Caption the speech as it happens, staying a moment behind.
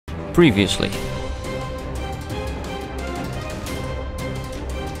Previously.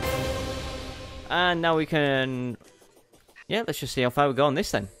 And now we can... Yeah, let's just see how far we go on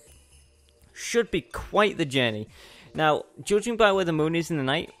this then. Should be quite the journey. Now, judging by where the moon is in the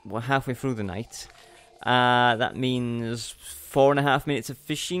night, we're halfway through the night. That means 4.5 minutes of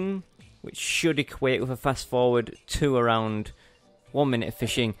fishing, which should equate with a fast forward to around 1 minute of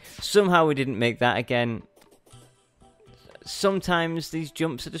fishing. Somehow we didn't make that again. Sometimes these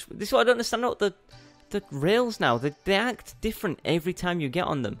jumps are just... This is what I don't understand about the rails now. They act different every time you get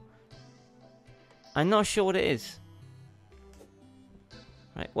on them. I'm not sure what it is.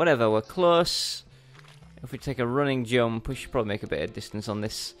 Right, whatever, we're close. If we take a running jump, we should probably make a bit of distance on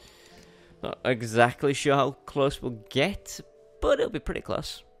this. Not exactly sure how close we'll get, but it'll be pretty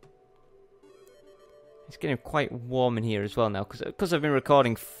close. It's getting quite warm in here as well now, because I've been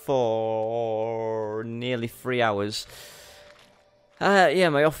recording for nearly 3 hours. Yeah,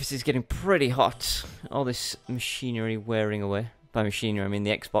 my office is getting pretty hot. All this machinery wearing away. By machinery, I mean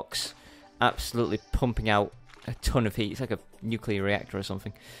the Xbox. Absolutely pumping out a ton of heat. It's like a nuclear reactor or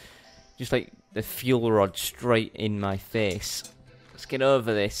something. Just like the fuel rod straight in my face. Let's get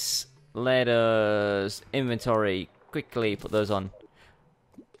over this. Let us... Inventory. Quickly put those on.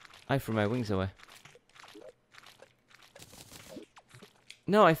 I threw my wings away.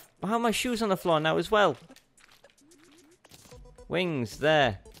 No, how are my shoes on the floor now as well? Wings,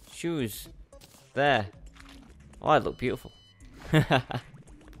 there. Shoes, there. Oh, I look beautiful.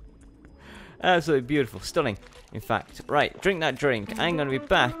 Absolutely beautiful. Stunning, in fact. Right, drink that drink. I'm going to be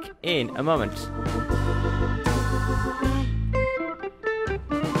back in a moment.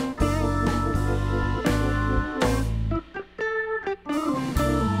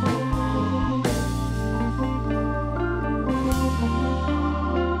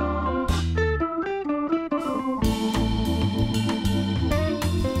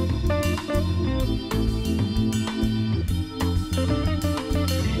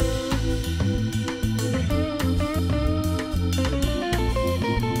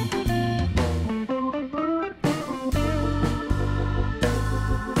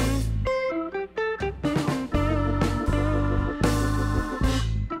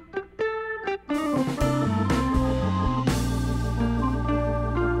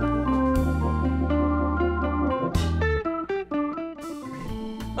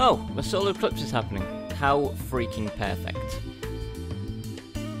 Oh, the Solar Eclipse is happening. How freaking perfect.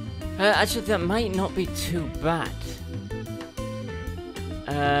 Actually, that might not be too bad.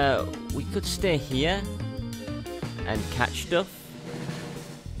 We could stay here and catch stuff.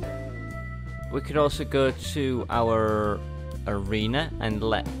 We could also go to our arena and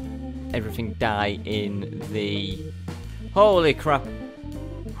let everything die in the... Holy crap!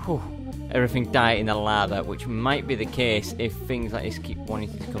 Whew. Everything die in the lava, which might be the case if things like this keep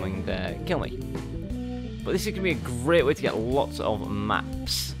wanting to come and kill me. But this is going to be a great way to get lots of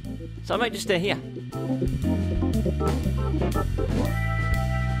maps. So I might just stay here.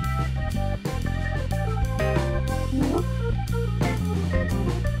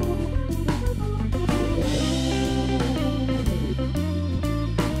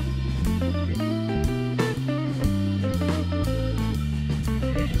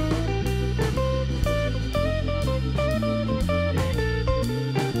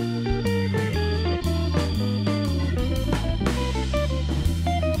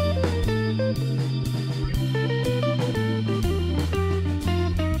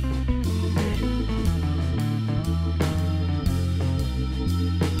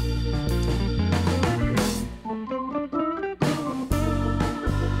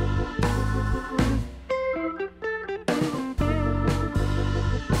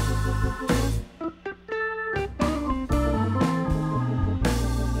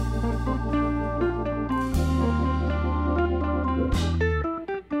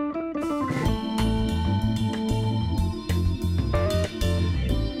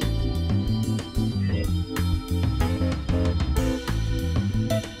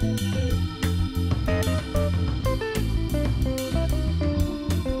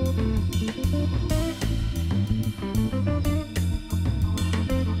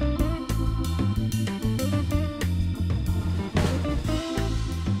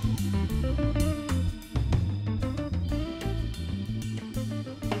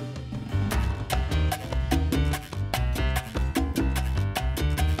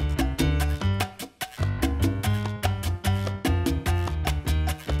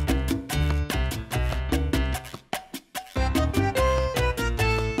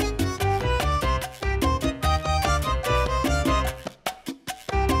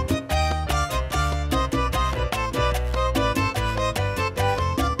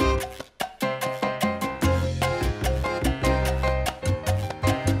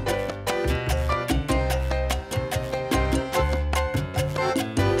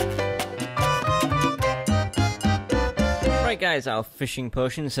 guys, our fishing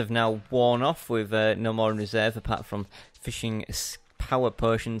potions have now worn off with no more in reserve apart from fishing power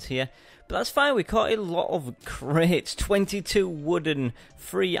potions here. But that's fine, we caught a lot of crates, 22 wooden,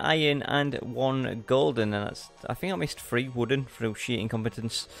 3 iron and 1 golden. And I think I missed 3 wooden through sheer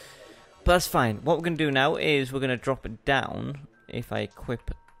incompetence. But that's fine. What we're going to do now is we're going to drop it down. If I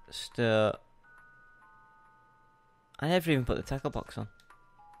equip stir... I never even put the tackle box on.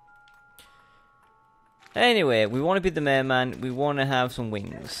 Anyway, we want to be the merman. We want to have some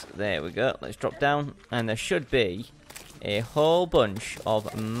wings. There we go. Let's drop down. And there should be a whole bunch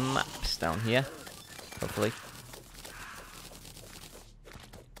of maps down here. Hopefully.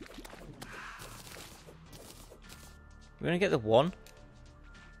 We're going to get the 1.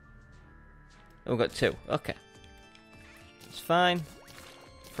 Oh, we've got 2. Okay. It's fine.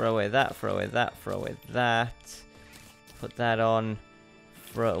 Throw away that, throw away that, throw away that. Put that on.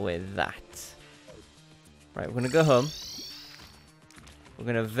 Throw away that. Right, we're going to go home. We're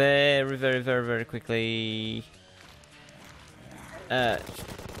going to very quickly...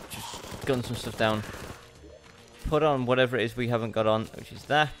 just gun some stuff down. Put on whatever it is we haven't got on, which is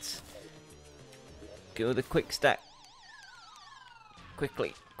that. Go with a quick stack.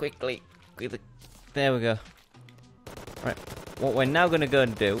 Quickly. There we go. Right, what we're now going to go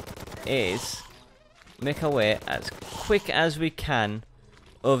and do is make our way as quick as we can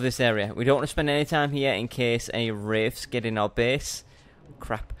over this area. We don't want to spend any time here in case any wraiths get in our base,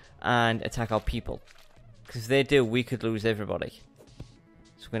 crap, and attack our people. Because if they do, we could lose everybody.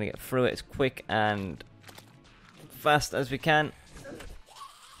 So we're going to get through it as quick and fast as we can.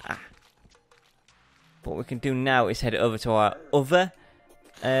 What we can do now is head over to our other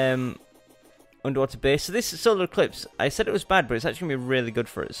underwater base. So this Solar Eclipse, I said it was bad, but it's actually going to be really good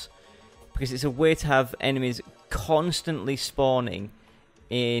for us. Because it's a way to have enemies constantly spawning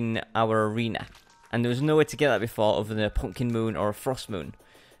in our arena. And there was no way to get that before other than a pumpkin moon or a frost moon.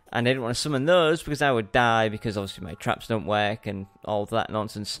 And I didn't want to summon those because I would die because obviously my traps don't work and all that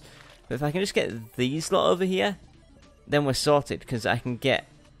nonsense. But if I can just get these lot over here, then we're sorted because I can get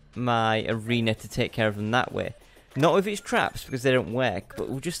my arena to take care of them that way. Not with its traps because they don't work, but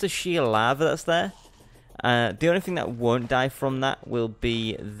with just the sheer lava that's there. The only thing that won't die from that will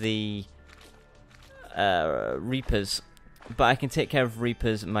be the Reapers. But I can take care of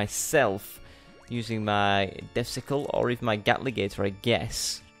Reapers myself using my Death Sickle or even my Gatligator, I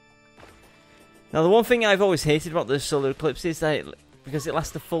guess. Now, the one thing I've always hated about the Solar Eclipse is that because it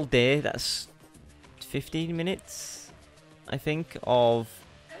lasts a full day, that's 15 minutes, I think, of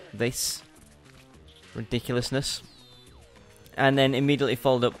this ridiculousness. And then immediately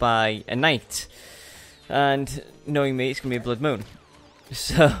followed up by a night. And knowing me, it's going to be a blood moon.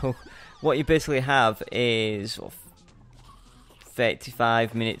 So, what you basically have is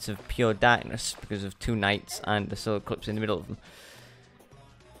 35 minutes of pure darkness because of 2 nights and the solar eclipse in the middle of them.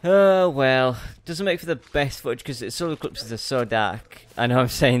 Oh, well. Doesn't make for the best footage because solar eclipses are so dark. I know I'm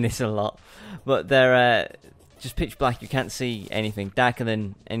saying this a lot. But they're just pitch black. You can't see anything. Darker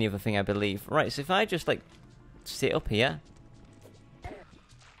than any other thing, I believe. Right, so if I just, like, sit up here.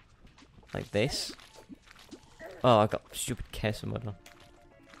 Like this. Oh, I got stupid case mode on.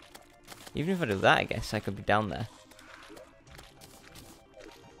 Even if I do that, I guess I could be down there.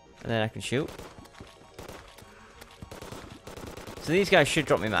 And then I can shoot. So these guys should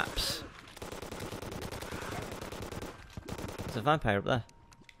drop me maps. There's a vampire up there.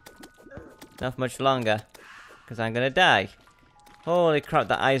 Not much longer. Because I'm going to die. Holy crap,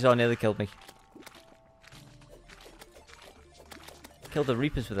 that Izor nearly killed me. Killed the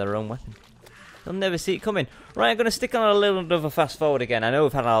Reapers with their own weapon. They'll never see it coming. Right, I'm going to stick on a little bit of a fast forward again. I know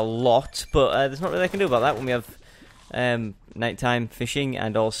we've had a lot, but there's not really I can do about that when we have nighttime fishing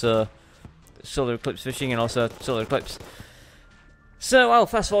and also solar eclipse fishing and also solar eclipse. So I'll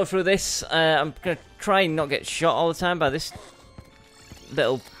fast forward through this. I'm going to try and not get shot all the time by this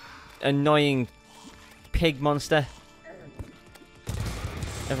little annoying pig monster.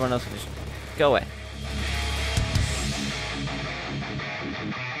 Everyone else can just go away.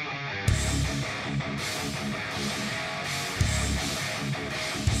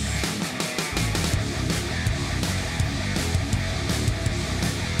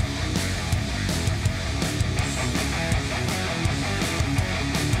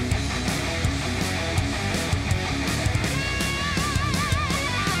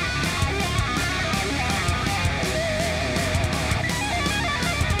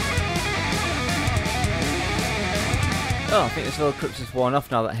 Oh, I think this Solar Eclipse is worn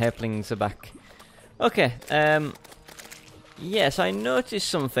off now that Hairplings are back. Okay, yes, I noticed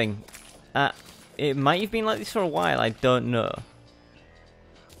something. It might have been like this for a while, I don't know.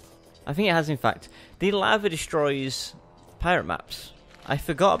 I think it has, in fact. The lava destroys pirate maps. I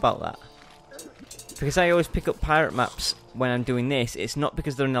forgot about that. Because I always pick up pirate maps when I'm doing this. It's not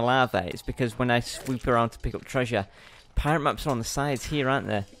because they're in the lava, it's because when I swoop around to pick up treasure, pirate maps are on the sides here, aren't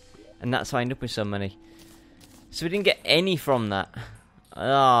they? And that's how I end up with so many. So we didn't get any from that.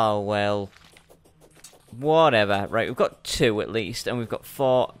 Oh, well. Whatever. Right, we've got 2 at least, and we've got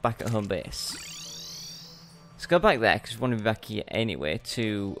 4 back at home base. Let's go back there, because we want to be back here anyway,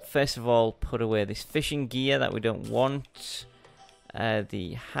 to, first of all, put away this fishing gear that we don't want.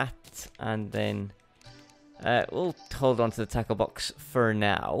 The hat, and then we'll hold on to the tackle box for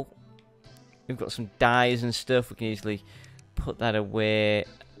now. We've got some dyes and stuff. We can easily put that away.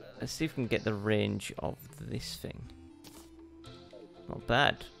 Let's see if we can get the range of this thing. Not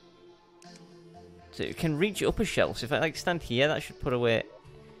bad. So it can reach upper shelves. If I like stand here, that should put away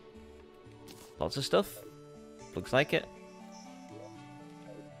lots of stuff. Looks like it.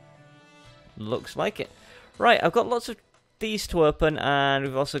 Looks like it. Right, I've got lots of these to open, and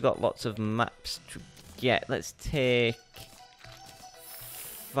we've also got lots of maps to get. Let's take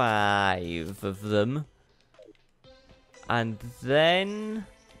 5 of them. And then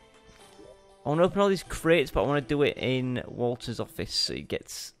I want to open all these crates, but I want to do it in Walter's office so he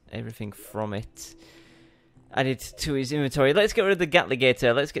gets everything from it added to his inventory. Let's get rid of the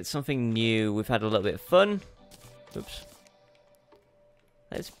Gatligator. Let's get something new. We've had a little bit of fun. Oops.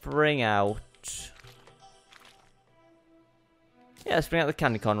 Let's bring out... Yeah, let's bring out the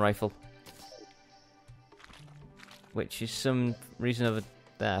candy corn rifle. Which is some reason over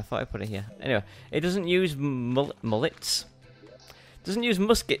there. I thought I put it here. Anyway, it doesn't use mullets. It doesn't use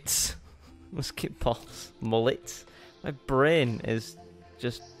muskets. Musket balls. Mullets. My brain is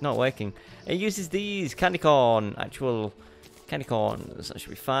just not working. It uses these candy corn. Actual candy corns. That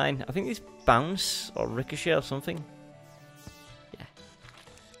should be fine. I think these bounce or ricochet or something. Yeah.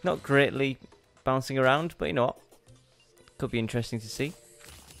 Not greatly bouncing around, but you know what? Could be interesting to see.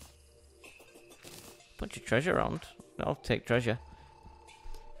 Bunch of treasure around. I'll take treasure.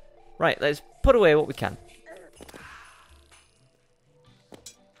 Right, let's put away what we can.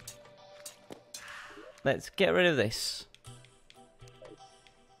 Let's get rid of this.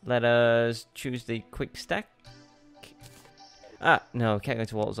 Let us choose the quick stack. Ah, no, we can't go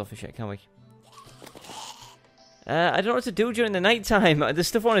to Walter's office yet, can we? I don't know what to do during the night time. There's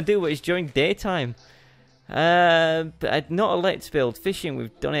stuff I want to do, but it's during daytime. But not a let's build. Fishing,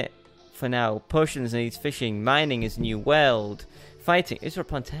 we've done it for now. Potions needs fishing. Mining is new world. Fighting. Is there a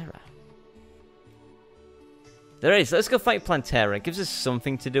Plantera? There is. Let's go fight Plantera. It gives us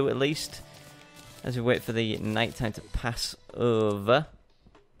something to do at least. As we wait for the nighttime to pass over.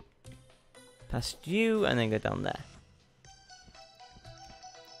 Past you and then go down there.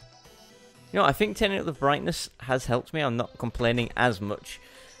 You know, I think turning up the brightness has helped me. I'm not complaining as much.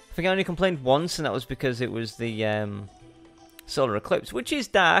 I think I only complained once, and that was because it was the Solar Eclipse, which is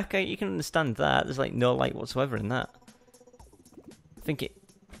dark. You can understand that. There's like no light whatsoever in that. I think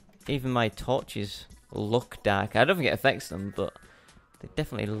even my torches look dark. I don't think it affects them, but they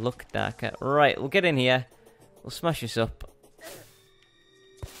definitely look darker. Right, we'll get in here. We'll smash this up.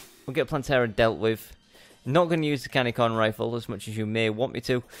 We'll get Plantera dealt with. Not going to use the candy corn rifle as much as you may want me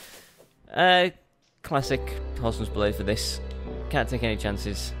to. Classic Horseman's Blade for this. Can't take any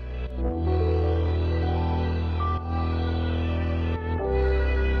chances.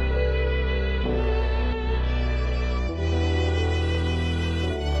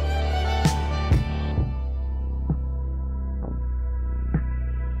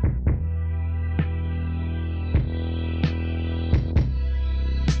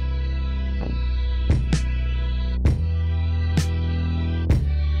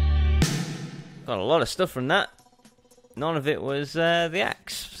 Got a lot of stuff from that. None of it was the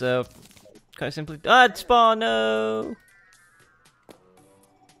axe, so quite simply, spawn, no!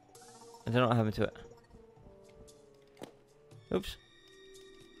 I don't know what happened to it. Oops.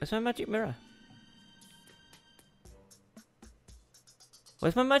 Where's my magic mirror?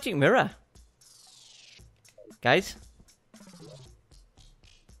 Where's my magic mirror? Guys?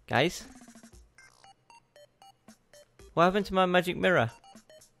 Guys? What happened to my magic mirror?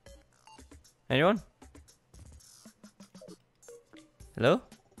 Anyone? Hello?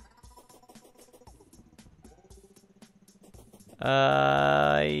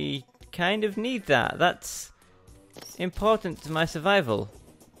 I kind of need that. That's important to my survival.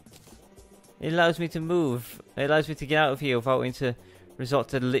 It allows me to move. It allows me to get out of here without having to resort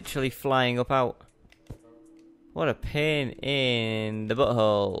to literally flying up out. What a pain in the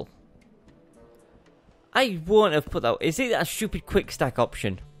butthole. I won't have put that. Is it that stupid quick stack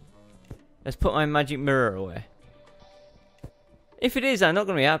option? Let's put my magic mirror away. If it is, I'm not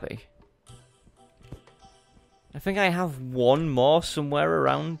going to be happy. I think I have one more somewhere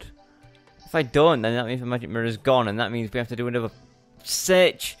around. If I don't, then that means the magic mirror is gone, and that means we have to do another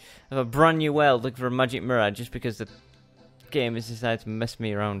search of a brand new world looking for a magic mirror just because the game has decided to mess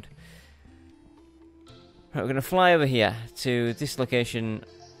me around. Right, we're going to fly over here to this location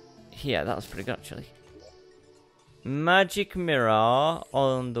here. That was pretty good, actually. Magic mirror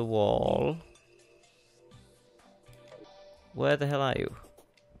on the wall. Where the hell are you?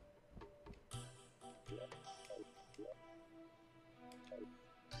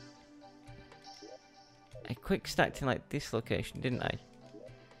 I quick stacked in like this location, didn't I?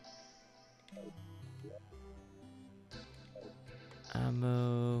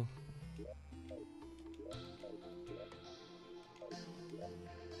 Ammo.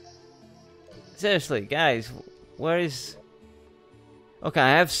 Seriously, guys, where is... Okay,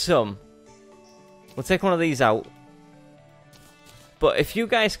 I have some. We'll take one of these out. But if you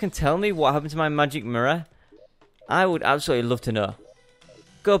guys can tell me what happened to my magic mirror, I would absolutely love to know.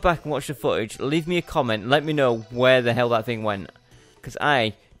 Go back and watch the footage, leave me a comment, let me know where the hell that thing went. Because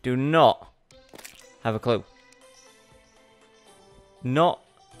I do not have a clue. Not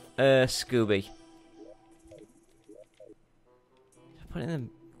a Scooby. Did I put it in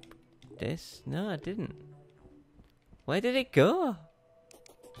this? No, I didn't. Where did it go?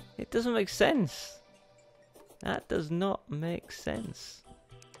 It doesn't make sense. That does not make sense.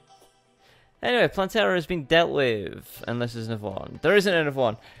 Anyway, Plantera has been dealt with, unless there's another one. There isn't another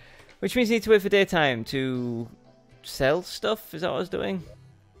one. Which means you need to wait for daytime to sell stuff. Is that what I was doing?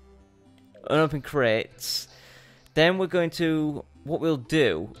 Unopened crates. Then we're going to... What we'll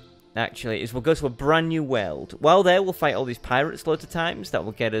do, actually, is we'll go to a brand new world. While there, we'll fight all these pirates loads of times. That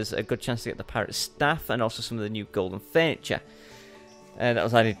will get us a good chance to get the pirate staff and also some of the new golden furniture. That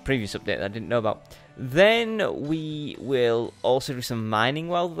was added previous update that I didn't know about. Then we will also do some mining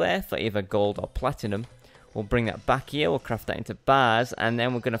while there for either gold or platinum. We'll bring that back here, we'll craft that into bars, and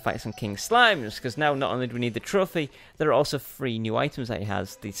then we're going to fight some king slimes, because now not only do we need the trophy, there are also 3 new items that he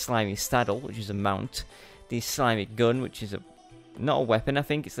has. The slimy saddle, which is a mount, the slimy gun, which is not a weapon, I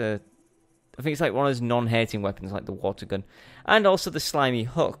think it's like one of those non-hating weapons like the water gun, and also the slimy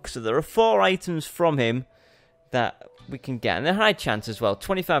hook. So there are 4 items from him that we can get, and they're high chance as well.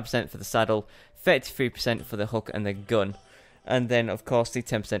 25% for the saddle, 33% for the hook and the gun, and then of course the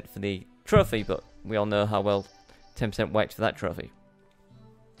 10% for the trophy, but we all know how well 10% works for that trophy.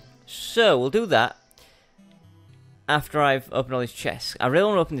 So we'll do that after I've opened all these chests. I really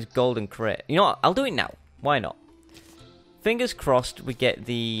want to open this golden crate. You know what, I'll do it now, why not? Fingers crossed we get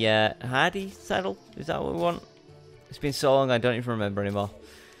the hardy saddle. Is that what we want? It's been so long I don't even remember anymore.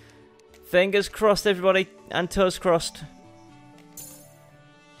 Fingers crossed, everybody, and toes crossed.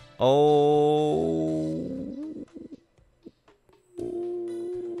 Oh.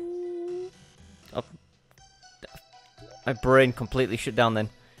 My brain completely shut down then.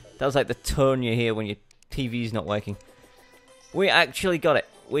 That was like the tone you hear when your TV's not working. We actually got it.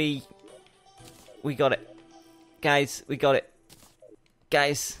 We got it. Guys, we got it.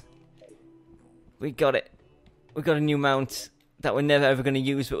 Guys, we got it. We got a new mount that we're never ever going to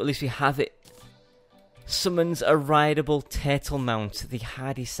use, but at least we have it. Summons a rideable turtle mount, the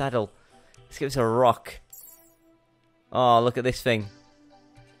hardy saddle. Let's give it a rock. Oh, look at this thing.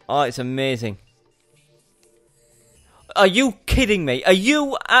 Oh, it's amazing. Are you kidding me? Are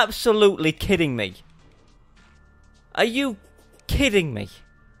you absolutely kidding me? Are you kidding me?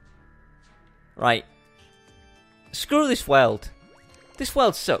 Right. Screw this world. This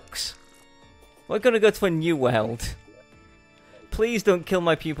world sucks. We're gonna go to a new world. Please don't kill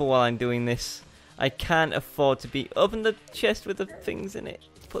my people while I'm doing this. I can't afford to be... Open the chest with the things in it.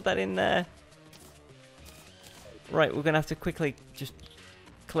 Put that in there. Right, we're gonna have to quickly just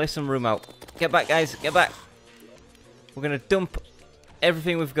clear some room out. Get back, guys. Get back. We're gonna dump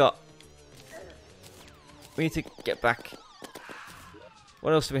everything we've got. We need to get back.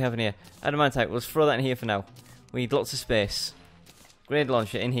 What else do we have in here? Adamantite. Let's throw that in here for now. We need lots of space. Grenade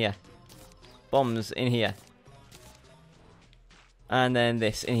launcher in here. Bombs in here. And then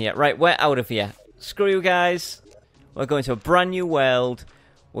this in here. Right, we're out of here. Screw you guys. We're going to a brand new world.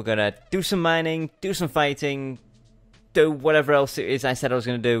 We're going to do some mining, do some fighting, do whatever else it is I said I was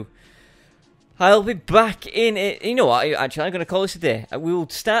going to do. I'll be back in it. You know what? Actually, I'm going to call this a day. We will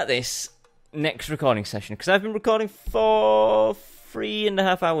start this next recording session, because I've been recording for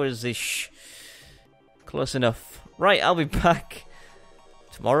 3.5 hours-ish. Close enough. Right, I'll be back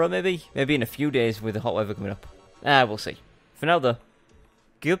tomorrow, maybe? Maybe in a few days with the hot weather coming up. We'll see. For now, though,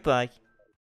 goodbye.